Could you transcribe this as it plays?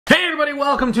everybody,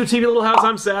 welcome to TV Little House.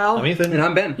 I'm Sal. I'm Ethan. And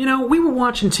I'm Ben. You know, we were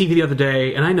watching TV the other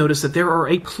day, and I noticed that there are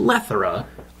a plethora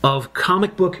of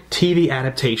comic book TV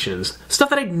adaptations. Stuff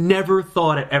that I'd never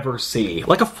thought I'd ever see.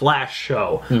 Like a Flash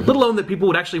show. Let alone that people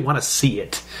would actually want to see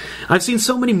it. I've seen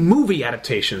so many movie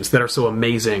adaptations that are so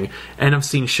amazing, and I've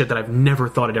seen shit that I've never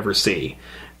thought I'd ever see.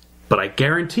 But I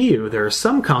guarantee you, there are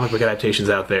some comic book adaptations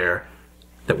out there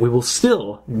that we will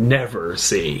still never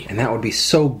see. And that would be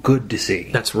so good to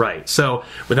see. That's right. So,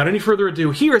 without any further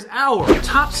ado, here's our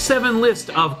top 7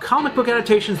 list of comic book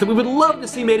adaptations that we would love to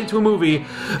see made into a movie,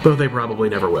 though they probably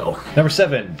never will. Number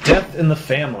 7, Death in the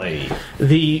Family.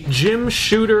 The Jim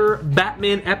Shooter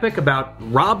Batman epic about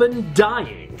Robin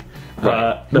dying.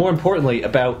 More importantly,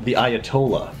 about the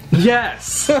Ayatollah.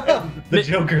 Yes! The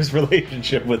Joker's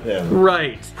relationship with him.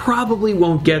 Right. Probably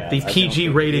won't get the I don't PG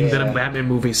think- rating that a yeah. Batman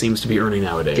movie seems to be earning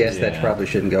nowadays. Guess that probably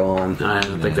shouldn't go on. I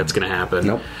don't think that's going to happen.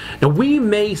 Nope. Now, we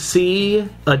may see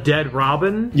a dead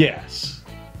Robin, Yes.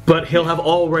 but he'll have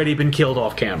already been killed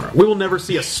off camera. We will never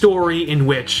see a story in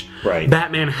which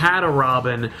Batman had a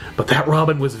Robin, but that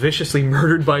Robin was viciously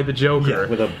murdered by the Joker. Yeah,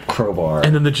 with a crowbar.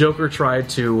 And then the Joker tried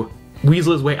to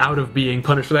weasel his way out of being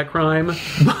punished for that crime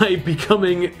by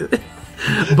becoming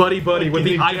buddy-buddy with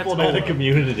the diplomatic Ayatollah.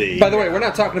 community. By the way, we're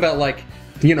not talking about, like,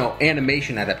 you know,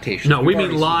 animation adaptation. No, we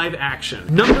mean live action.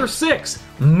 Number 6,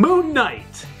 Moon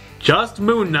Knight. Just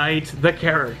Moon Knight, the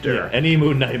character. Yeah, any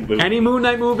Moon Knight movie. Any Moon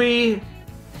Knight movie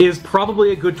is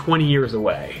probably a good 20 years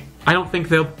away. I don't think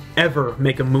they'll ever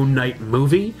make a Moon Knight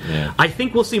movie. Yeah. I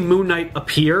think we'll see Moon Knight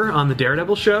appear on the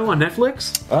Daredevil show on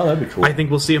Netflix. Oh, that'd be cool. I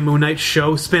think we'll see a Moon Knight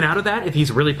show spin out of that if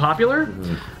he's really popular.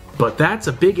 But that's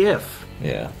a big if.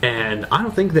 Yeah. And I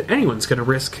don't think that anyone's going to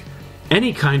risk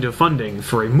any kind of funding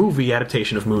for a movie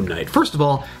adaptation of Moon Knight. First of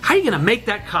all, how are you going to make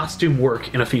that costume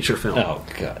work in a feature film? Oh,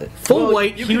 God. Full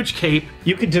white, huge cape.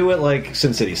 You could do it like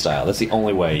Sin City style. That's the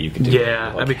only way you could do it.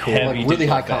 Yeah, that'd be cool. Heavy Like, really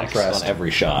high effects contrast. on every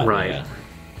shot. Right. Yeah.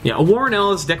 Yeah, a Warren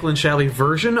Ellis, Declan Shalvey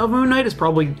version of Moon Knight is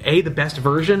probably A, the best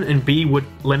version, and B, would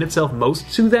lend itself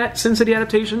most to that Sin City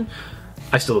adaptation.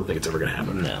 I still don't think it's ever going to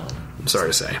happen. No. I'm sorry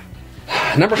to say.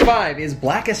 Number 5 is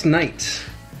Blackest Night.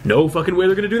 No fucking way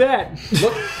they're going to do that.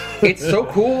 Look, it's so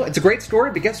cool. It's a great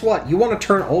story, but guess what? You want to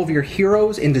turn all of your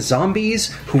heroes into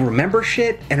zombies who remember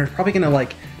shit and are probably going to,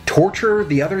 like, torture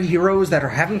the other heroes that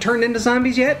haven't turned into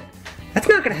zombies yet? That's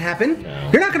not going to happen. No.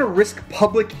 You're not going to risk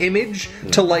public image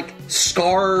to, like,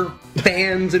 scar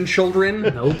fans and children.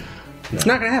 Nope. It's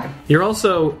not going to happen. You're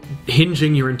also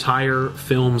hinging your entire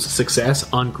film's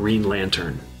success on Green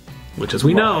Lantern, which, as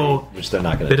we know, Which they're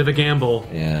not going bit to of a gamble.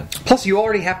 Yeah. Plus, you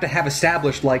already have to have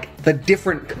established, like, the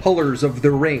different colors of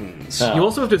the rings. Oh. You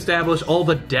also have to establish all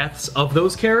the deaths of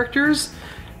those characters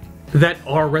that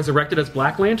are resurrected as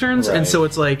Black Lanterns, and Right. so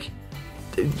it's like...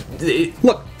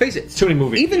 Look, face it. too many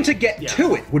movies. Even to get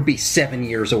to it would be 7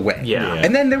 years away. Yeah.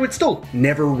 And then they would still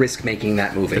never risk making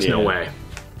that movie. There's no Yeah. way.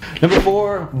 Number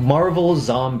 4, Marvel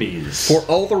Zombies. For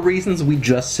all the reasons we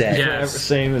just said. Yeah.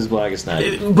 Same as Blackest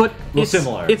Night. But Well, it's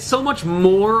similar. It's so much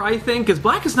more, I think, because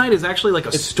Blackest Night is actually like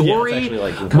a story. actually,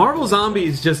 like, Marvel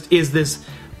Zombies just is this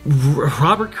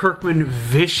Robert Kirkman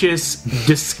vicious,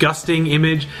 disgusting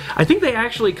image. I think they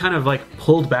actually kind of like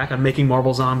pulled back on making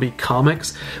Marvel Zombie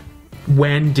comics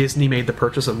when Disney made the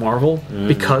purchase of Marvel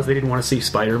because they didn't want to see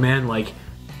Spider-Man like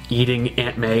eating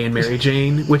Aunt May and Mary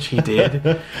Jane, which he did,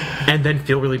 and then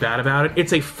feel really bad about it.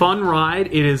 It's a fun ride.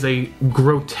 It is a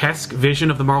grotesque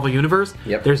vision of the Marvel Universe.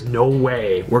 Yep. There's no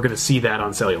way we're going to see that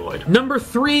on celluloid. Number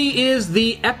 3 is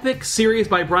the epic series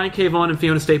by Brian K. Vaughan and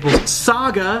Fiona Staples,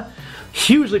 Saga.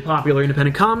 Hugely popular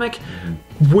independent comic.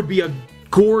 Would be a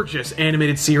gorgeous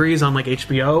animated series on like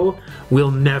HBO. Will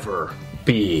never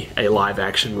be a live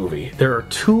action movie. There are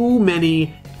too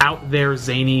many out there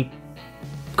zany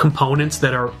components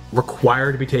that are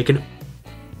required to be taken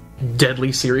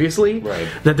deadly seriously, Right.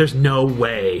 that there's no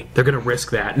way they're going to risk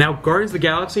that. Now, Guardians of the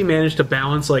Galaxy managed to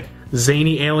balance like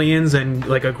zany aliens and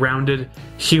like a grounded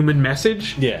human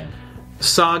message. Yeah.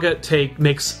 Saga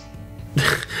makes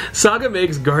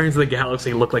Guardians of the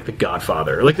Galaxy look like The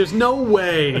Godfather. Like, there's no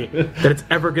way that it's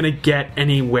ever going to get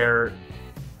anywhere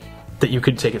that you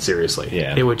could take it seriously.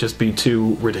 Yeah. It would just be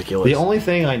too ridiculous. The only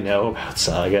thing I know about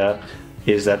Saga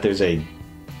is that there's a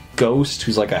ghost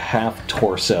who's like a half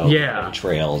torso. Yeah. And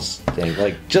trails thing.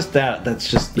 Like, just that. That's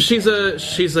just. She's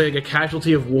like a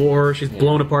casualty of war. She's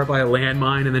blown apart by a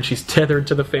landmine, and then she's tethered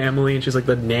to the family, and she's like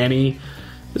the nanny.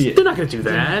 Yeah. They're not going to do that.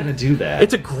 They're not gonna do that.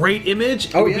 It's a great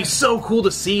image. It would be so cool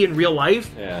to see in real life.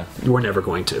 Yeah. You are never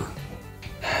going to.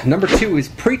 Number 2 is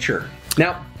Preacher.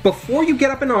 Now, before you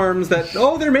get up in arms that,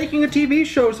 oh, they're making a TV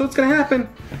show, so it's going to happen,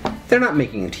 they're not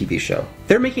making a TV show.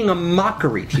 They're making a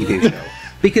mockery TV show.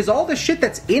 Because all the shit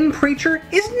that's in Preacher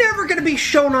is never going to be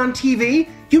shown on TV.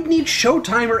 You'd need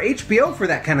Showtime or HBO for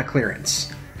that kind of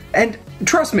clearance. And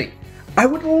trust me, I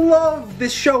would love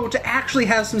this show to actually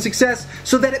have some success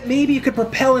so that it maybe could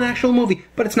propel an actual movie,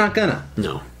 but it's not gonna.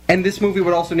 No. And this movie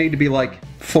would also need to be like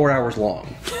 4 hours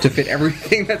long to fit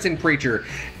everything that's in Preacher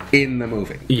in the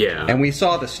movie. Yeah. And we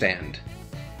saw The Stand.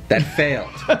 That failed.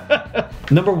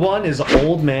 Number 1 is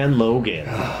Old Man Logan.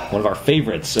 One of our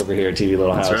favorites over here at TV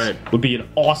Little House. That's right. Would be an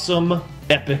awesome,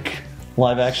 epic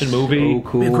live-action movie. So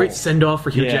cool. A great send-off for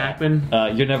Hugh Yeah. Jackman.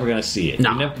 You're never going to see it.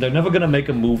 No. They're never going to make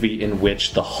a movie in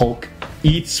which the Hulk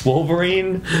eats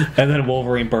Wolverine and then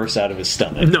Wolverine bursts out of his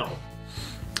stomach. No.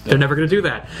 They're never going to do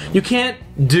that. You can't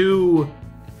do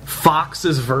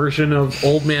Fox's version of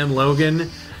Old Man Logan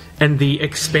and the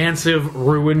expansive,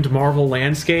 ruined Marvel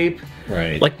landscape.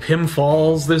 Right. Like Pym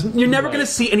Falls. You're never Right. going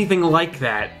to see anything like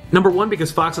that. Number 1,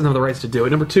 because Fox doesn't have the rights to do it.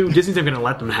 Number 2, Disney's never going to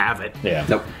let them have it. Yeah.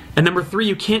 Nope. And number 3,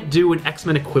 you can't do an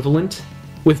X-Men equivalent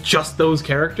with just those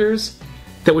characters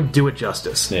that would do it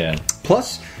justice. Yeah.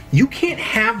 Plus, you can't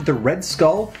have the Red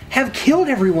Skull have killed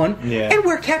everyone Yeah. and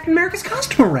wear Captain America's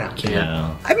costume around.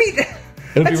 Yeah. I mean,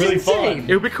 It would be that's really insane. fun.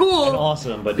 It would be cool. And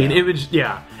awesome, but An no. image,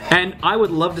 yeah. And I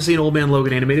would love to see an Old Man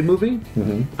Logan animated movie.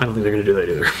 Mm-hmm. I don't think they're going to do that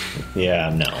either. Yeah,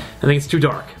 no. I think it's too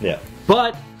dark. Yeah.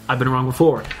 But I've been wrong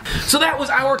before. So that was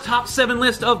our top 7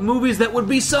 list of movies that would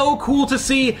be so cool to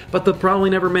see, but they'll probably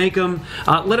never make them.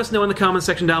 Let us know in the comments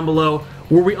section down below.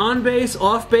 Were we on base,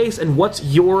 off base, and what's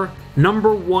your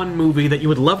number 1 movie that you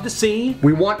would love to see?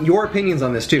 We want your opinions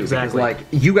on this too, Exactly. because like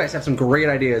you guys have some great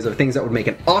ideas of things that would make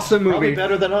an awesome movie. Probably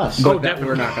better than us. But Oh, that definitely.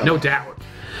 we're not gonna No like. doubt.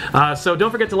 So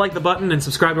don't forget to like the button and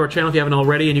subscribe to our channel if you haven't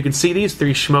already, and you can see these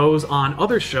 3 schmoes on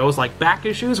other shows like Back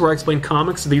Issues, where I explain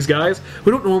comics to these guys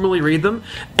who don't normally read them,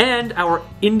 and our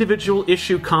individual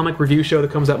issue comic review show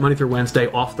that comes out Monday through Wednesday,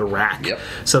 Off the Rack. Yep.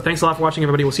 So thanks a lot for watching,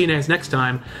 everybody. We'll see you guys next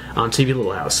time on TV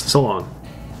Little House. So long.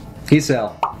 He's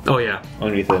Sal. Oh yeah,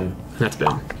 On Ethan. that's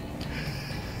Ben.